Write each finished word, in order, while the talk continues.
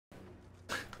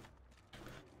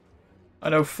I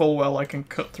know full well I can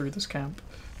cut through this camp.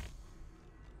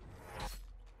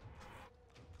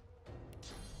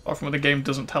 Apart from when the game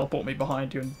doesn't teleport me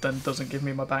behind you and then doesn't give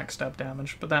me my backstab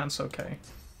damage, but that's okay.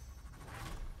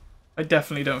 I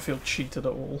definitely don't feel cheated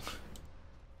at all.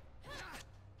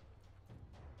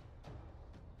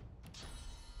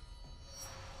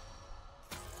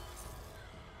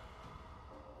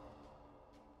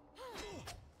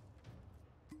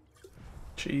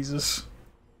 Jesus.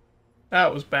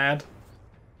 That was bad.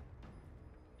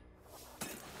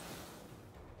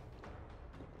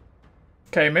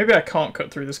 Okay, maybe I can't cut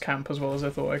through this camp as well as I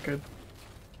thought I could.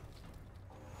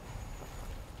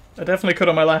 I definitely could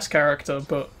on my last character,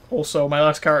 but also my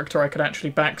last character I could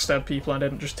actually backstab people and I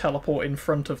didn't just teleport in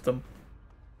front of them.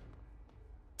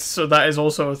 So that is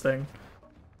also a thing.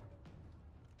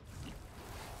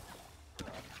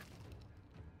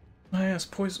 Oh yes,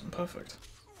 poison, perfect.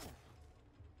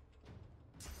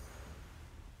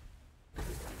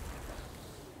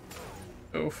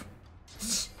 Oof.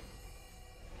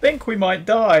 Think we might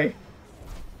die.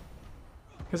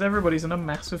 Because everybody's in a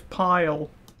massive pile.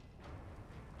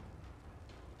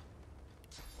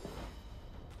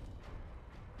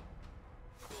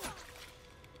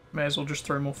 May as well just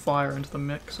throw more fire into the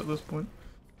mix at this point.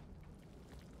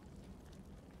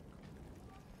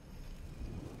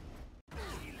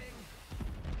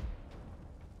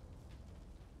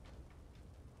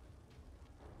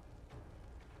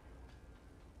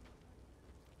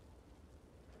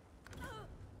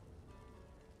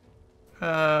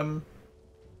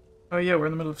 Oh yeah, we're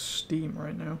in the middle of Steam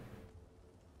right now.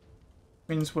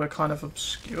 Means we're kind of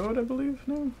obscured, I believe,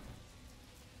 now?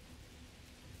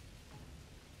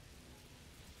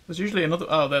 There's usually another...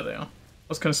 Oh, there they are. I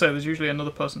was going to say, there's usually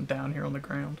another person down here on the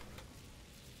ground.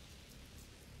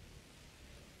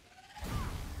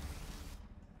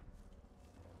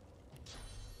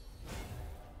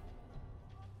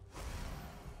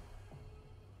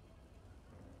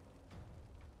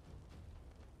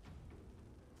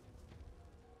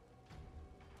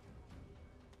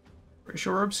 Pretty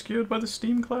sure we're obscured by the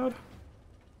steam cloud.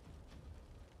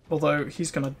 Although, he's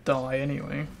gonna die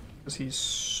anyway, because he's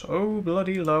so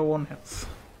bloody low on health.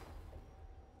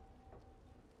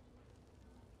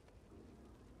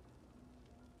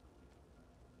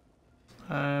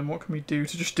 What can we do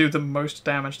to just do the most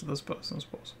damage to this person as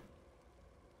possible?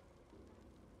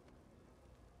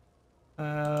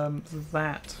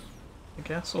 That, I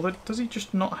guess. Although, does he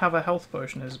just not have a health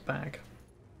potion in his bag?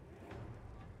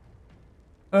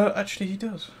 Actually he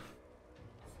does.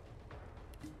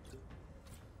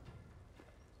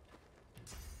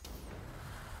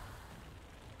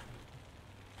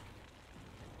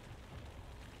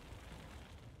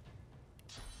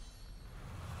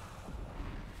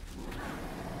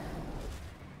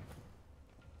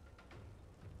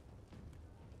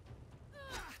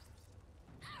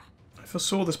 I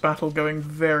foresaw this battle going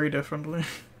very differently.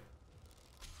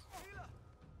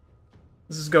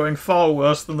 This is going far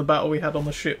worse than the battle we had on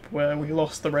the ship, where we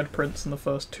lost the Red Prince in the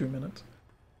first 2 minutes.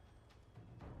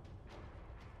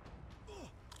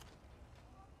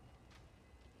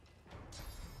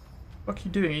 What are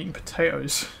you doing, eating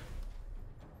potatoes?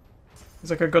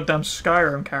 He's like a goddamn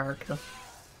Skyrim character.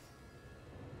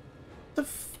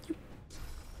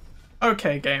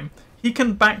 Okay, game. He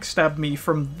can backstab me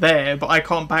from there, but I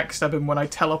can't backstab him when I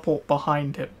teleport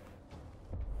behind him.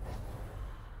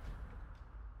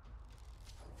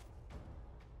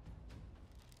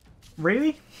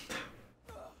 Really?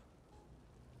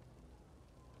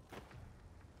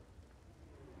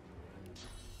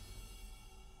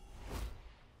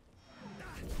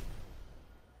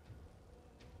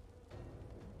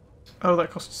 Oh, that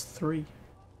costs 3.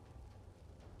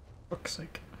 Fuck's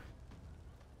sake.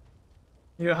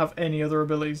 You don't have any other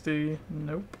abilities, do you?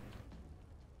 Nope.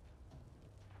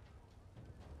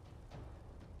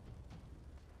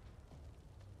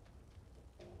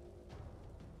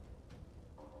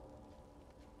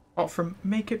 Apart from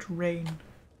make it rain.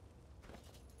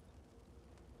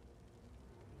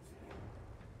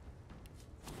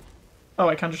 Oh,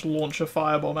 I can just launch a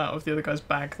firebomb out of the other guy's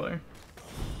bag, though.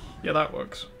 Yeah, that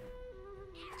works.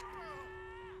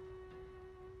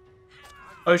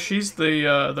 Oh, she's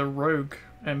the rogue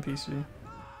NPC.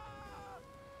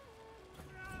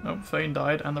 Oh, Thane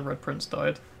died and the Red Prince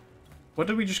died. What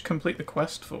did we just complete the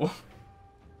quest for?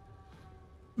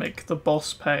 Make the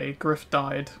boss pay. Griff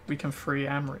died. We can free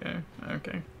Amrio.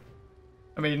 Okay.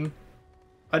 I mean,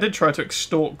 I did try to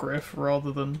extort Griff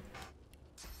rather than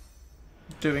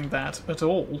doing that at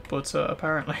all, but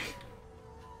apparently.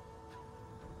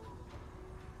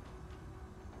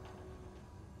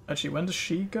 Actually, when does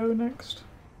she go next?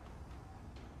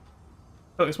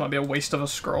 Oh, this might be a waste of a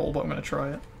scroll, but I'm gonna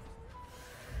try it.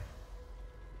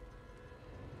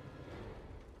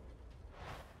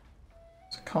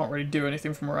 So I can't really do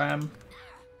anything from where I am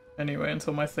anyway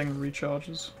until my thing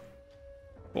recharges.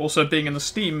 Also, being in the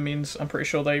Steam means I'm pretty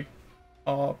sure they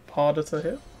are harder to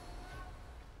hit.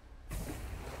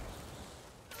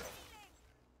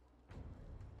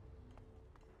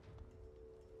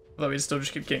 Although we still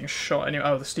just keep getting shot anyway.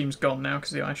 Oh, the Steam's gone now because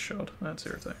the ice shard. That's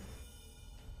irritating.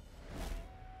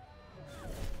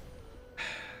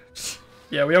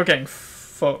 Yeah, we are getting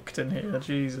fucked in here.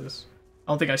 Jesus.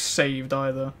 I don't think I saved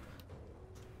either.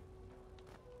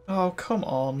 Oh, come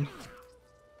on.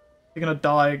 You're gonna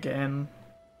die again.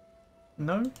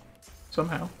 No?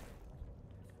 Somehow.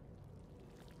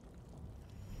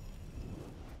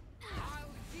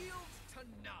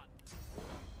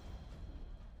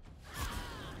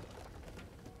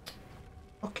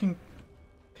 Fucking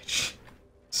bitch.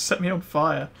 Set me on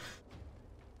fire.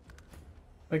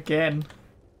 Again.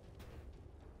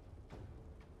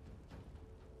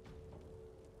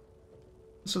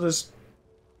 So there's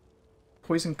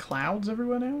poison clouds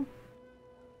everywhere now? What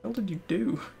the hell did you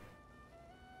do?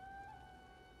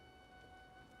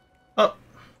 Oh.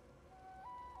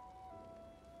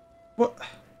 What?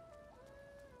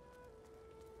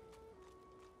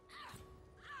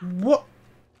 What?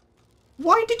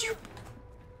 Why did you...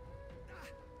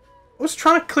 I was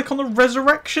trying to click on the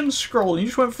resurrection scroll and you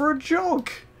just went for a jog.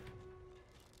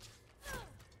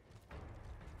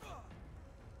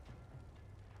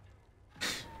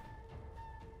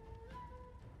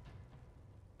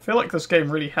 I feel like this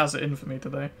game really has it in for me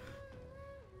today.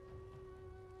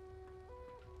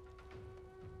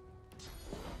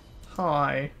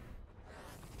 Hi.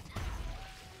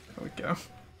 There we go.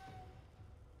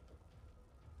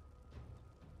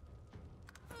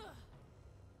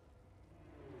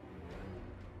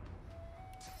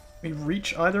 Can we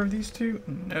reach either of these two?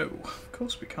 No, of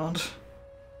course we can't.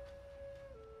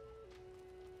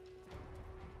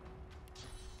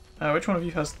 Which one of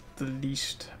you has the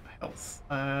least health?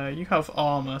 You have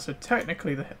armor, so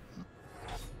technically the hit.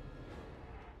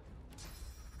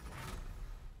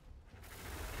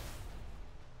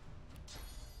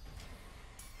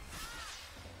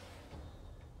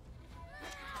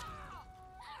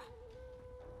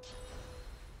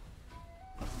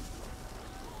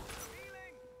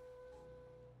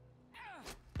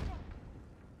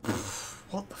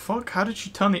 What the fuck? How did she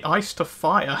turn the ice to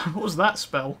fire? What was that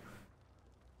spell?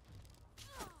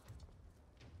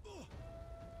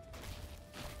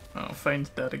 Oh, Fane's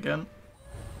dead again.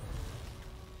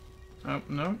 Oh,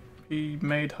 no. He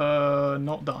made her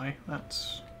not die.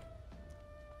 That's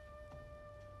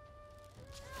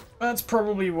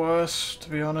probably worse, to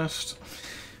be honest.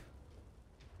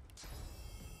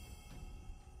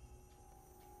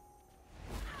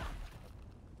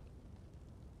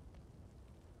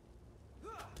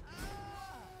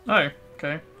 Oh,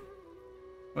 okay.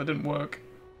 Well, it didn't work.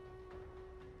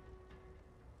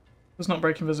 Does not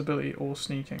break invisibility or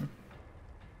sneaking.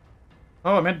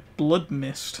 Oh, I meant blood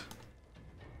mist.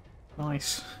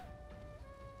 Nice.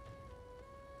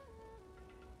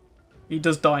 He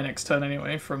does die next turn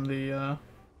anyway from the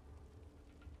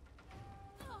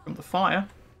fire.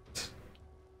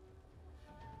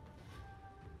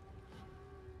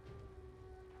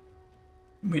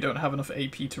 We don't have enough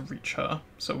AP to reach her,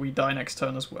 so we die next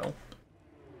turn as well.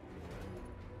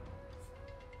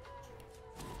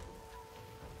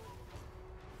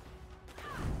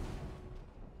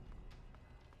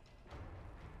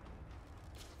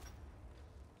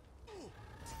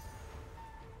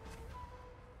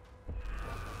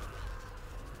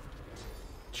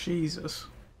 Jesus.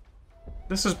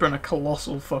 This has been a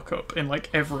colossal fuck up in like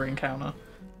every encounter.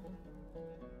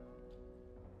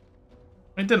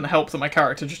 It didn't help that my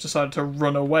character just decided to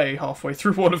run away halfway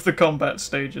through one of the combat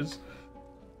stages.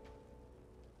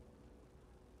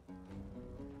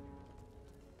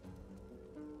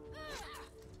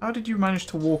 How did you manage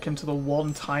to walk into the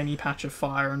one tiny patch of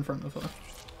fire in front of her?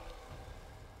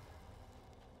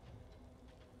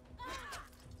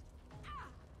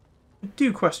 I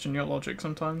do question your logic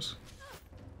sometimes.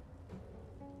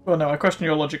 Well, no, I question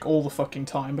your logic all the fucking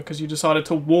time because you decided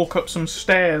to walk up some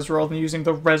stairs rather than using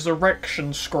the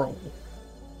resurrection scroll.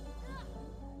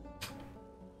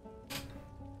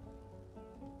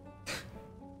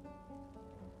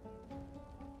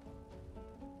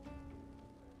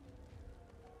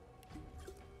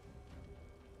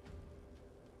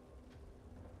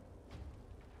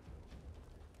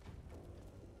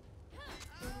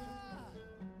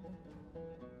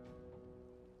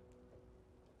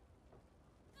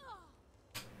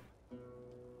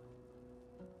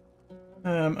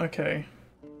 Okay.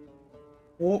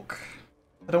 Walk.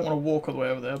 I don't want to walk all the way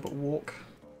over there, but walk.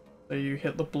 So you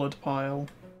hit the blood pile.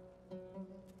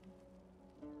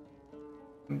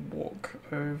 And walk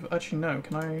over. Actually, no.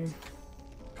 Can I?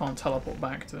 Can't teleport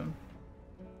back to him.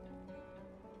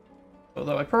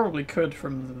 Although I probably could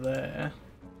from there.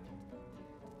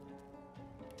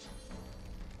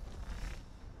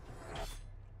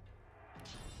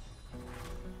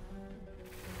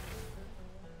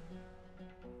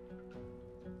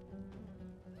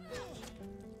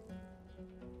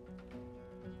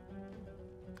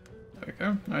 There we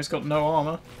go. Now he's got no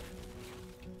armor.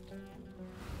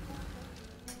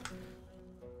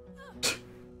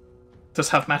 Does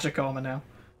have magic armor now.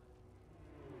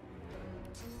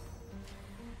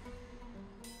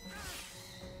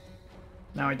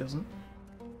 Now he doesn't.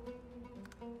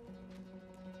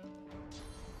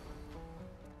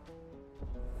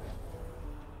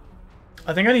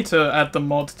 I think I need to add the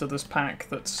mod to this pack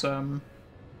that's I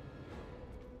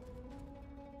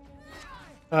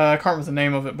can't remember the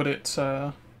name of it, but it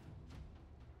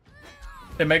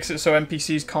makes it so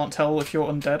NPCs can't tell if you're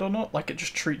undead or not. Like, it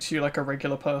just treats you like a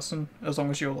regular person, as long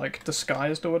as you're, like,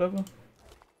 disguised or whatever.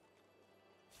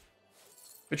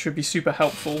 Which would be super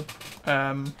helpful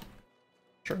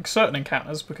during certain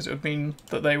encounters, because it would mean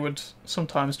that they would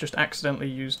sometimes just accidentally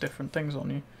use different things on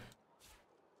you.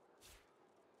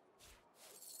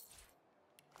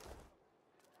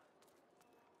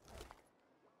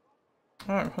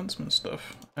 Oh, huntsman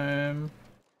stuff. We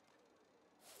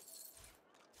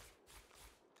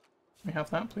have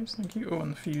that, please. Thank you. Oh,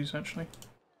 and the fuse, actually.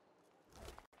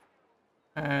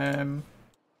 And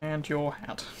your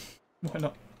hat. Why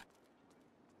not?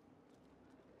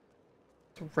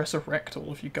 To resurrect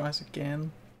all of you guys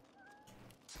again.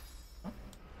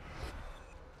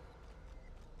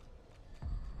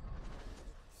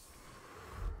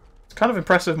 It's kind of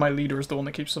impressive my leader is the one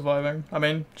that keeps surviving. I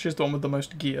mean, she's the one with the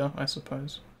most gear, I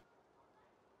suppose.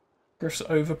 Griff's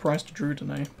overpriced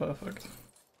Druidine. Perfect.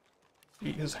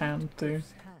 Eat his hand, too.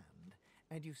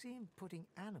 And you see him putting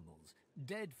animals,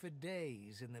 dead for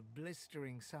days in the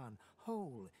blistering sun,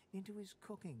 whole into his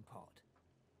cooking pot.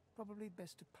 Probably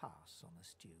best to pass on the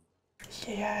stew.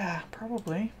 Yeah,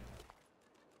 probably.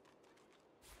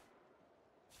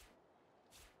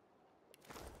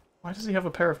 Why does he have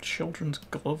a pair of children's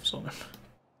gloves on him?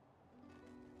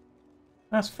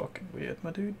 That's fucking weird, my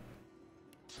dude.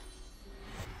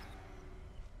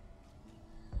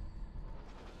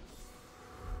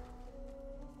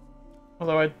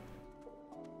 Although I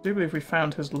do believe we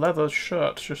found his leather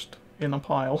shirt just in a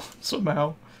pile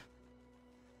somehow.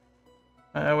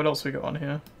 What else we got on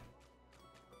here?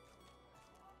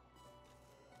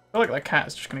 I feel like that cat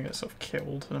is just gonna get itself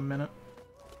killed in a minute.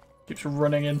 Keeps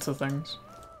running into things.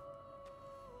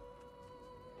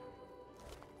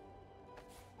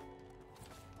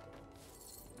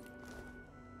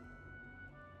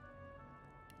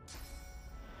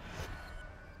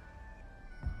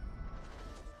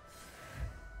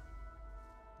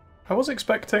 I was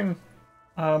expecting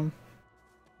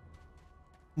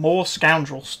more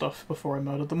scoundrel stuff before I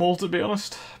murdered them all, to be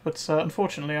honest, but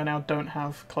unfortunately I now don't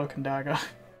have Cloak and Dagger.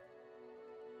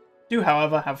 Do,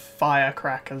 however, have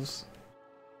firecrackers.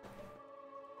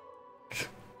 I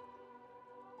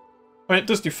mean, it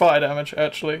does do fire damage,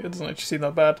 actually. It doesn't actually seem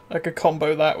that bad. I could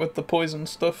combo that with the poison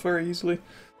stuff very easily.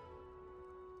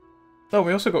 Oh,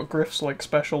 we also got Griff's, like,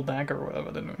 special dagger or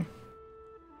whatever, didn't we?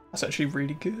 That's actually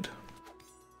really good.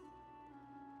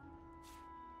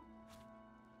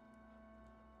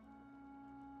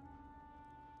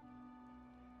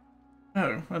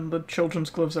 Oh, and the children's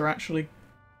gloves are actually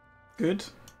good?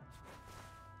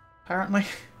 Apparently.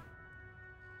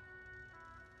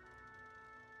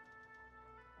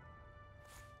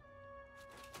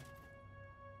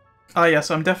 Ah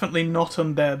yes, I'm definitely not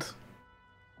undead.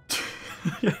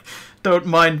 Don't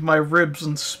mind my ribs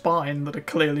and spine that are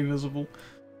clearly visible.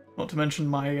 Not to mention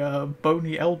my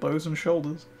bony elbows and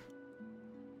shoulders.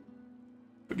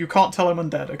 But you can't tell I'm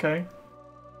undead, okay?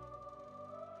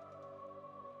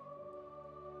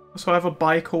 So I have a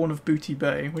bicorn of Booty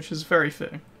Bay, which is very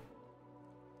fitting.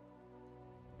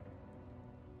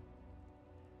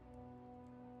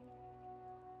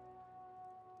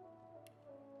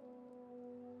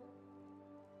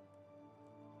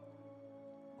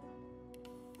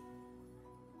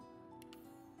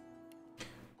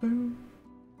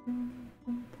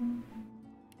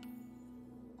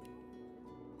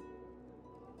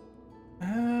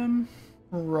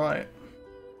 Right.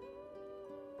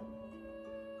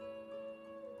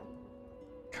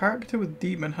 Character with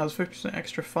Demon has 50%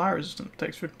 extra fire resistance,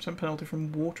 takes 50% penalty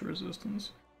from water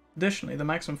resistance. Additionally, the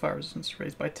maximum fire resistance is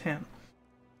raised by 10.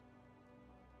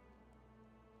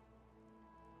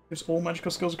 Gives all magical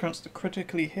skills a chance to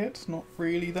critically hit. Not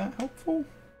really that helpful.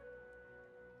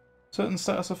 Certain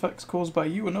status effects caused by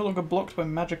you are no longer blocked by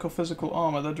magical physical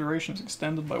armor. Their duration is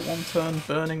extended by 1 turn.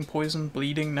 Burning, poison,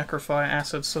 bleeding, necrofire,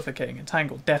 acid, suffocating,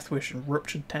 entangle, death wish, and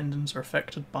ruptured tendons are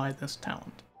affected by this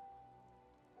talent.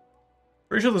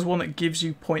 Pretty sure there's one that gives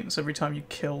you points every time you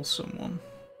kill someone.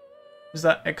 Is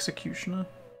that Executioner?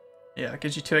 Yeah, it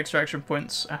gives you 2 extra action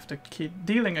points after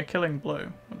dealing a killing blow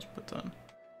once per turn.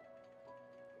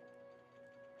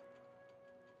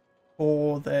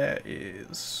 Or there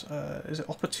is it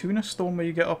Opportunist, the one where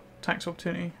you get tax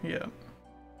opportunity? Yeah.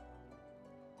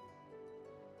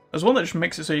 There's one that just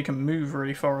makes it so you can move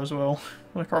really far as well.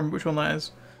 I can't remember which one that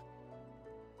is.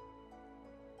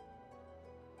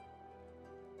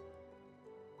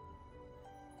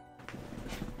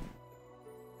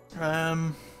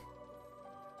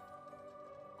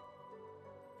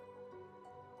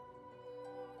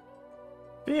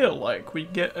 Feel like we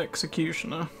get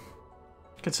Executioner.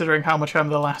 Considering how much I'm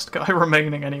the last guy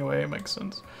remaining anyway, it makes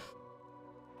sense.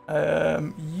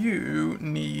 You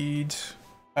need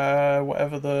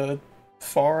whatever the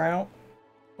far out,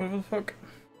 whatever the fuck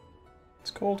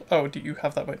it's called. Oh, do you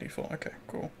have that by default? Okay,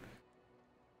 cool.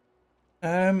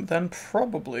 Then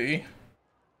probably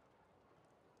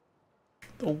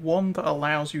the one that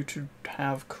allows you to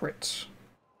have crits.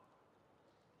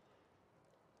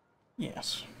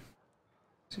 Yes.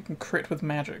 So you can crit with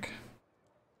magic.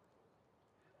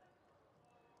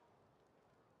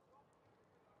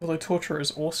 Although Torture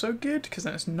is also good, because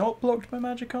then it's not blocked by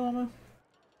magic armor.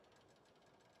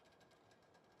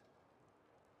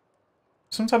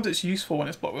 Sometimes it's useful when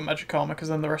it's blocked with magic armor, because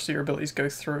then the rest of your abilities go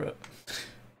through it.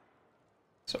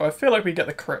 So I feel like we get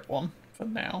the crit one for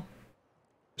now.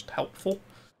 Just helpful.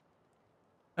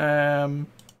 Yep,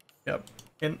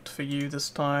 int for you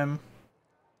this time.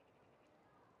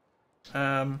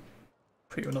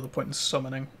 Put you another point in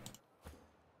summoning.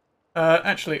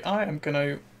 Actually, I am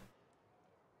gonna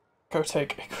go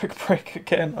take a quick break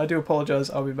again. I do apologise,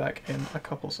 I'll be back in a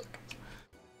couple seconds.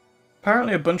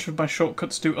 Apparently a bunch of my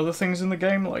shortcuts do other things in the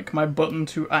game, like my button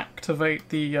to activate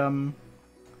the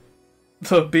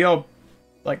Be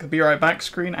Right Back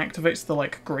screen activates the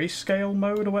like grayscale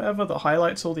mode or whatever that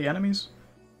highlights all the enemies.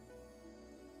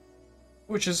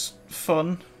 Which is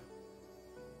fun.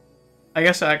 I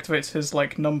guess it activates his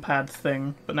like numpad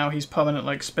thing, but now he's permanent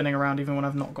like spinning around even when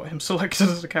I've not got him selected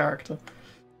as a character.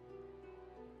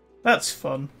 That's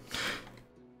fun.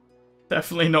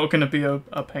 Definitely not going to be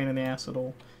a pain in the ass at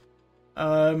all.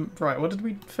 Right, what did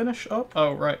we finish up?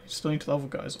 Oh, right, still need to level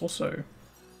guys. Also,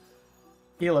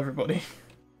 heal everybody.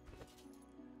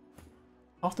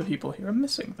 Half the people here are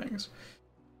missing things.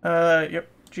 Yep,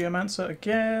 Geomancer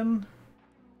again.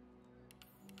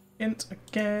 Int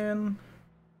again.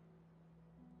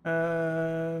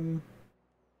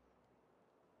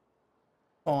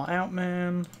 All Out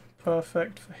Man.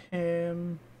 Perfect for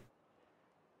him.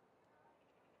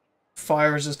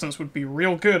 Fire resistance would be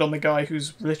real good on the guy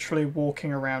who's literally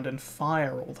walking around in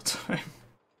fire all the time.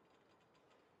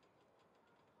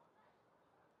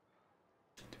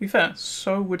 To be fair,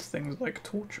 so would things like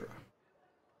Torturer.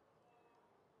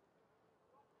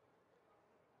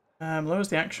 Lowers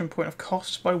the action point of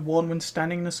costs by 1 when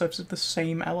standing in the surface of the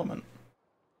same element.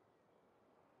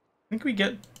 I think we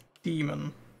get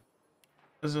Demon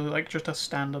as like just a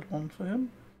standard one for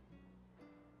him.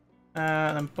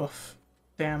 And then buff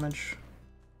damage.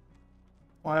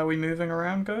 Why are we moving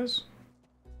around, guys?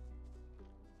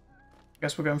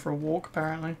 Guess we're going for a walk,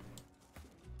 apparently.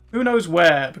 Who knows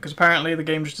where, because apparently the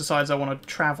game just decides I want to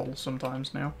travel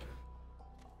sometimes now.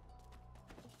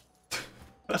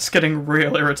 That's getting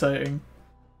real irritating.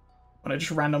 When it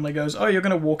just randomly goes, oh, you're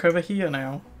going to walk over here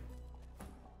now.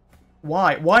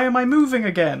 Why? Why am I moving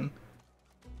again?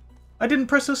 I didn't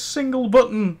press a single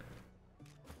button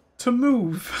to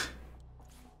move.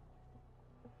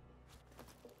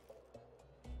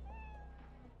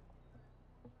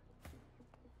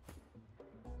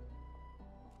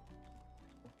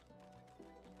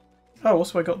 Oh,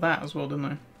 also I got that as well, didn't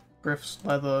I? Griff's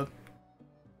leather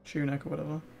tunic or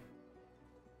whatever.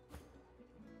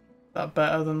 Is that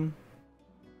better than...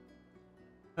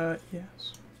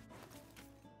 yes.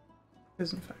 It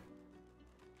is in fact.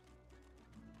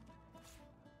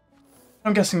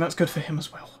 I'm guessing that's good for him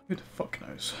as well. Who the fuck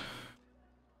knows?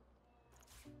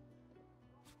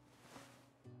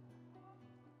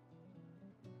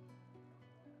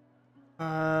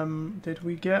 Did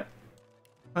we get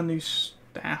a new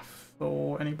staff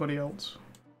or anybody else?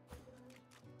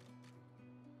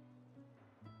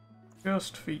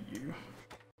 Just for you.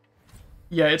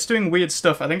 Yeah, it's doing weird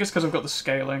stuff. I think it's because I've got the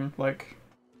scaling, like...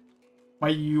 My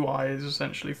UI is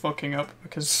essentially fucking up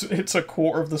because it's a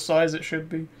quarter of the size it should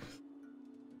be.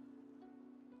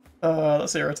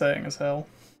 That's irritating as hell.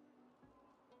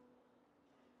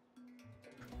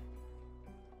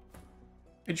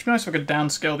 It'd just be nice if I could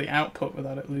downscale the output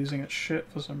without it losing its shit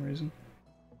for some reason.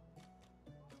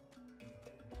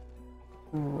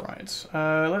 Right,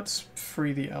 let's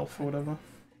free the elf or whatever.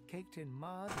 Caked in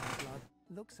mud and blood,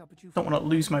 looks up at you. Don't want to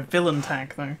lose my villain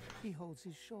tag though. He holds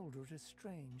his shoulder at a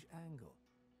strange angle.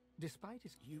 Despite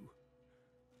his you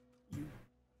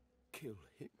kill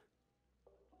him.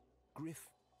 Griff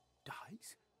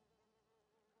dies.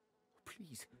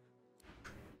 Please.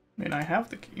 I mean, I have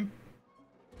the key.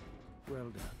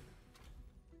 Well done.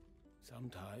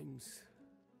 Sometimes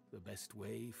the best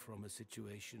way from a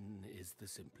situation is the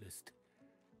simplest.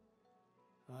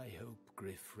 I hope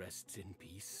Griff rests in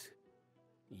peace,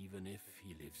 even if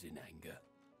he lives in anger.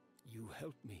 You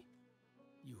helped me.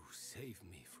 You saved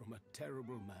me from a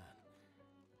terrible man.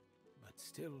 But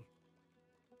still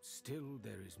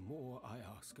there is more I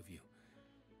ask of you.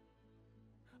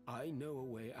 I know a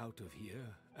way out of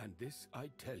here, and this I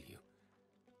tell you.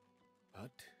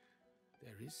 But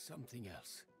there is something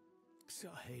else.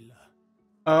 Sahela.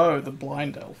 Oh, the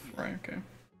blind elf. Right, okay.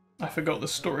 I forgot the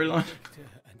storyline.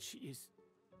 And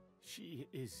she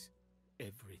is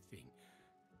everything.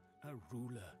 A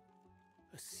ruler,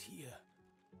 a seer,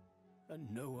 a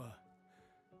knower,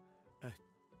 a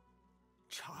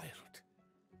child.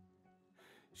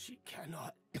 She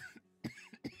cannot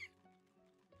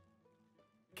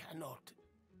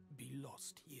be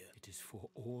lost here. It is for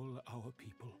all our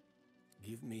people.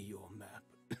 Give me your map.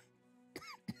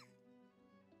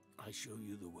 I show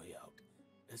you the way out.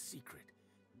 A secret.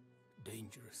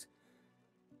 Dangerous.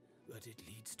 But it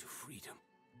leads to freedom.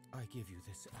 I give you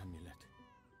this amulet.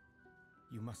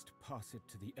 You must pass it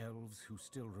to the elves who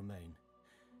still remain.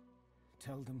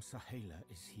 Tell them Sahela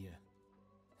is here.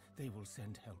 They will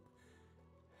send help.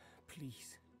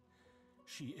 Please.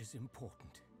 She is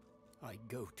important. I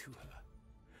go to her.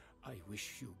 I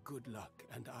wish you good luck,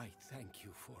 and I thank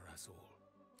you for us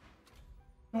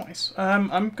all. Nice.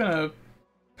 I'm gonna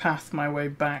path my way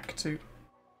back to...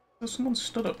 There's someone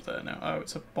stood up there now. Oh,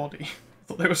 it's a body. I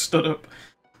thought they were stood up.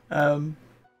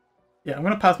 Yeah, I'm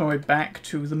gonna path my way back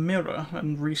to the mirror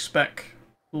and respec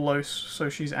Los so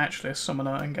she's actually a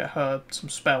summoner and get her some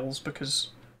spells because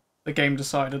the game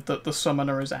decided that the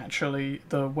summoner is actually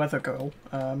the weather girl.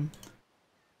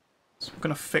 So I'm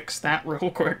gonna fix that real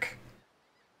quick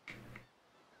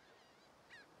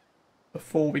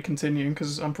before we continue,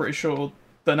 because I'm pretty sure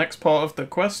the next part of the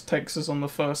quest takes us on the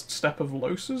first step of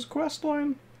Los's quest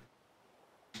line.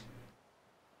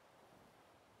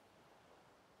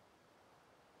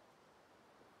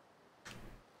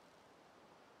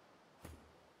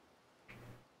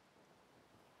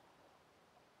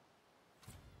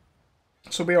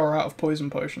 So we are out of poison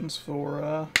potions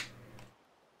for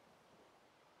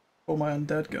my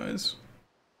undead guys.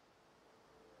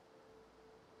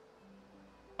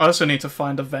 I also need to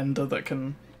find a vendor that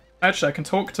can... Actually, I can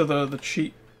talk to the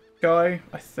cheat guy,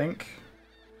 I think.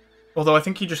 Although I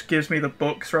think he just gives me the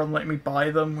books rather than letting me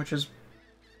buy them, which is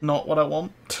not what I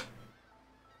want.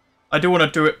 I do want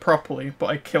to do it properly, but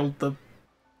I killed the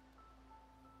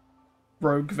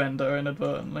rogue vendor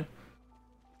inadvertently.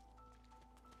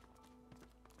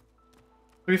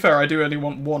 To be fair, I do only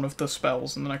want one of the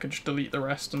spells, and then I could just delete the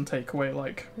rest and take away,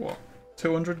 like, what,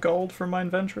 200 gold from my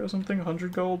inventory or something?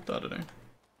 100 gold? I don't know.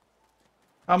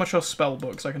 How much are spell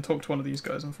books? I can talk to one of these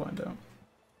guys and find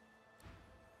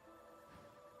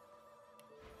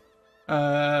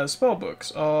out. Spell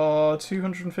books are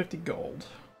 250 gold.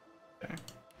 Okay.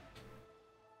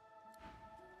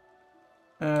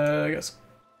 I guess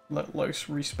let Los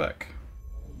respec.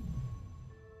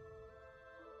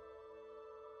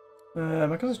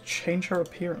 I can just change her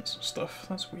appearance and stuff.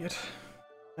 That's weird.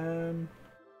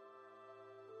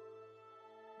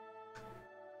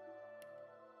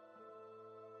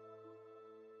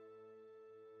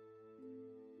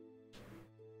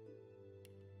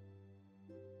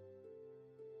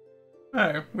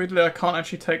 Oh, weirdly I can't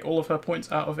actually take all of her points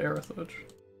out of Erithurge.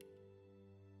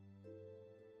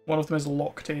 One of them is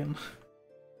locked in.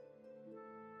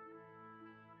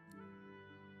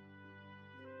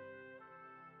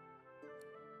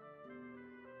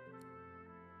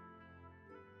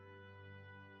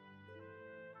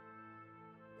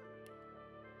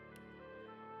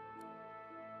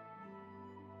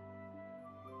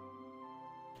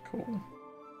 Cool.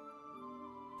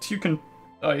 You can...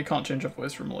 Oh, you can't change your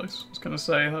voice from Los. I was gonna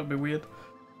say, that would be weird.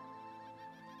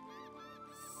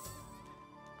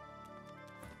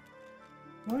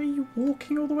 Why are you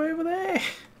walking all the way over there?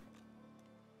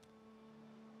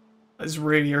 It's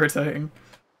really irritating.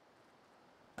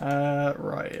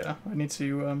 Right, yeah. I need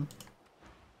to,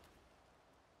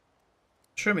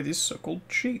 show me these so-called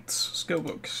cheats. Skill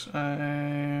books.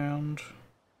 And...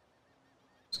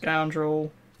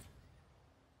 Scoundrel.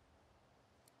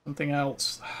 Something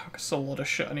else. It's a lot of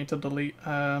shit I need to delete.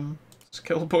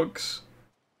 Skill books.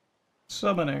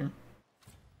 Summoning.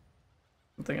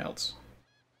 Something else.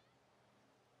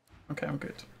 Okay, I'm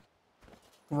good.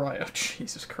 Right, oh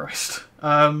Jesus Christ.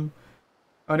 I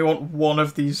only want one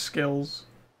of these skills.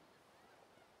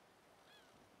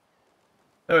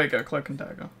 There we go, Cloak and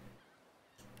Dagger.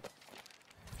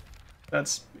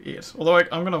 That's it. Although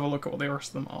I'm gonna have a look at what the rest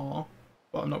of them are,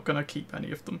 but I'm not gonna keep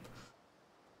any of them.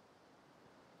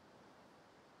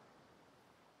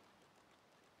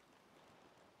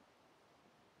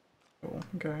 Cool,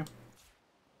 okay.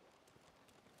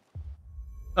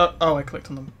 Oh, I clicked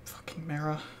on the fucking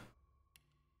mirror.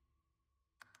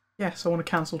 Yes, I want to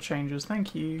cancel changes,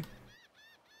 thank you.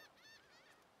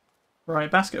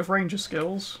 Right, basket of ranger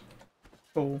skills.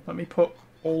 Cool, let me put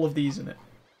all of these in it.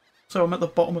 So I'm at the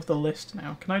bottom of the list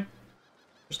now. Can I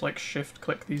just like shift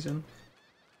click these in?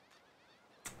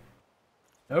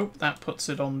 Nope, that puts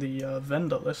it on the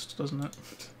vendor list, doesn't it?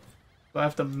 Do I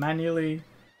have to manually...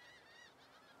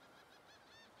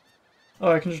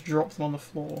 Oh, I can just drop them on the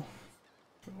floor.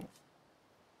 Cool.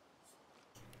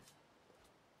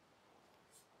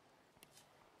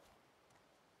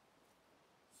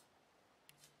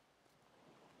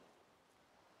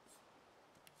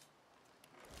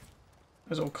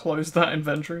 Might as well close that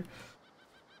inventory.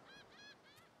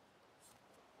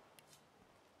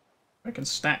 Making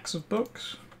stacks of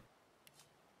books.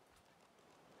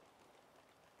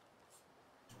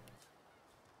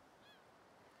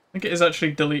 I think it is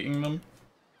actually deleting them.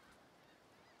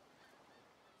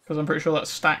 Because I'm pretty sure that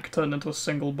stack turned into a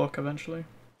single book eventually.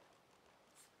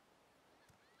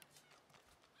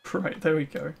 Right, there we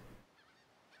go.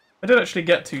 I did actually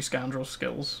get 2 scoundrel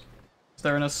skills.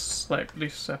 They're in a slightly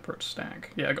separate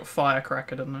stack. Yeah, I got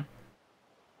Firecracker, didn't I?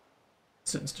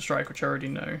 Sins to Strike, which I already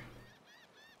know.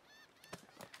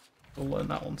 We'll learn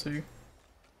that one too.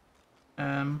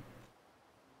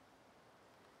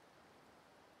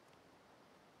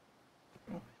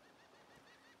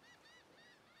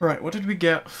 Right, what did we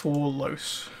get for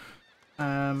Los?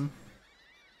 Get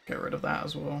rid of that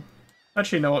as well.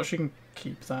 Actually, you know what? She can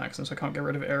keep that since I can't get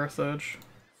rid of Aerithurge.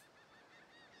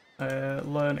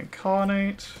 Learn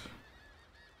Incarnate.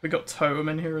 We got Totem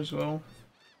in here as well.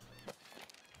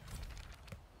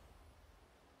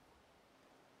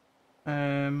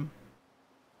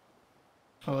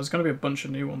 Oh, there's going to be a bunch of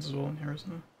new ones as well in here, isn't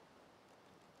there?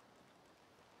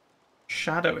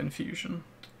 Shadow Infusion.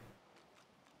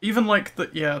 Even like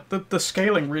the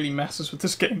scaling really messes with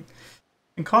this game.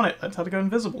 Incarnate learns how to go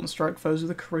invisible and strike foes with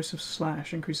a corrosive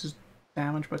slash. Increases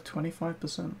damage by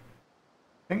 25%. I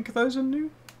think those are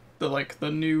new. The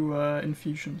new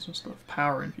infusions and stuff.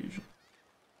 Power infusion.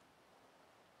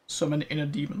 Summon inner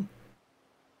demon.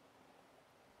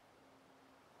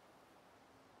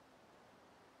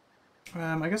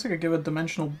 I guess I could give a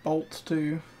dimensional bolt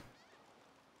to...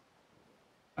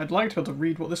 I'd like to be able to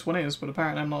read what this one is, but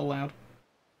apparently I'm not allowed.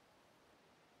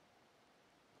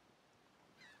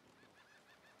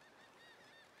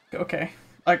 Okay.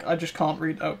 I just can't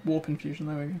read... Oh, warp infusion,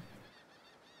 there we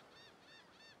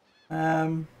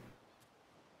go.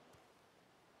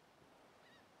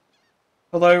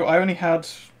 Although I only had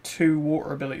 2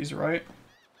 water abilities, right?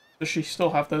 Does she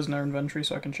still have those in her inventory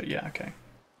so I can check? Yeah, okay.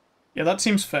 Yeah, that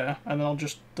seems fair, and then I'll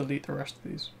just delete the rest of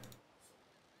these.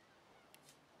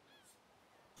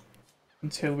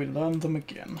 Until we learn them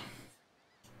again.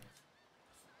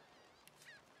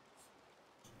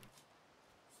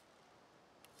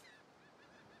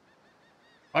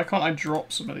 Why can't I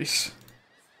drop some of these?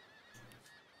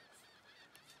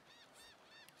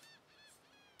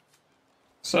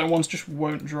 Certain ones just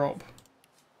won't drop.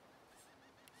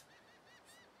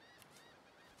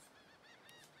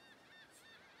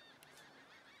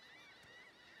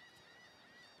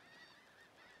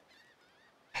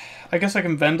 I guess I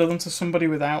can vendor them to somebody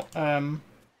without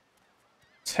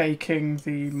taking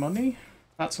the money?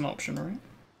 That's an option, right?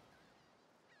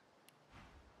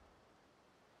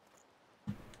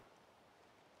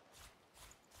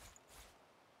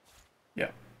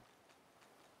 Yeah.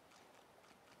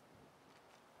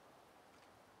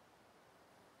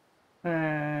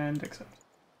 And accept.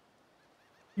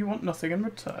 You want nothing in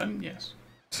return? Yes.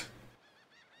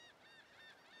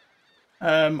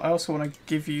 I also want to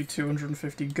give you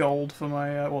 250 gold for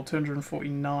my, well,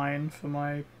 249 for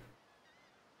my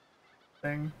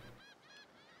thing.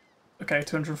 Okay,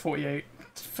 248.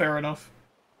 Fair enough.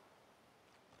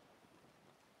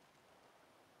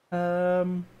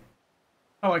 Oh,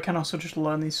 I can also just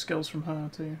learn these skills from her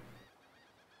too.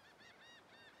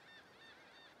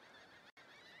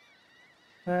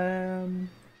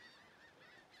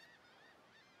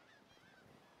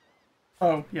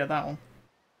 Oh, yeah, that one.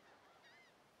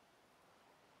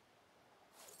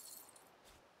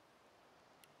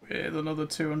 With another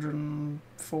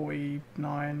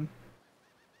 249.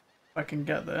 If I can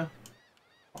get there.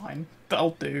 Fine.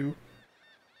 That'll do.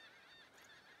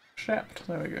 Shept.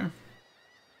 There we go.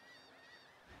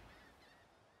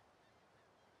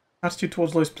 Attitude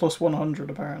towards Lois plus 100,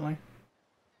 apparently.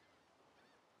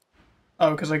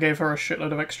 Oh, because I gave her a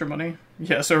shitload of extra money?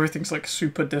 Yeah, so everything's like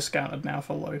super discounted now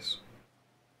for Lois.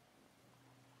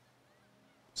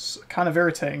 It's kind of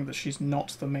irritating that she's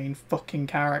not the main fucking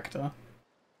character.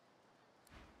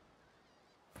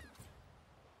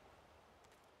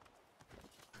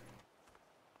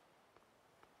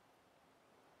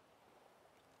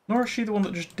 Nor is she the one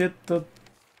that just did the...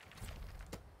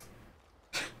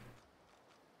 She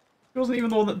wasn't even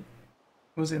the one that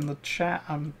was in the chat.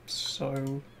 I'm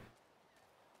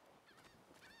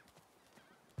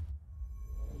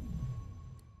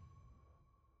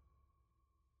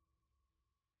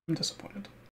disappointed.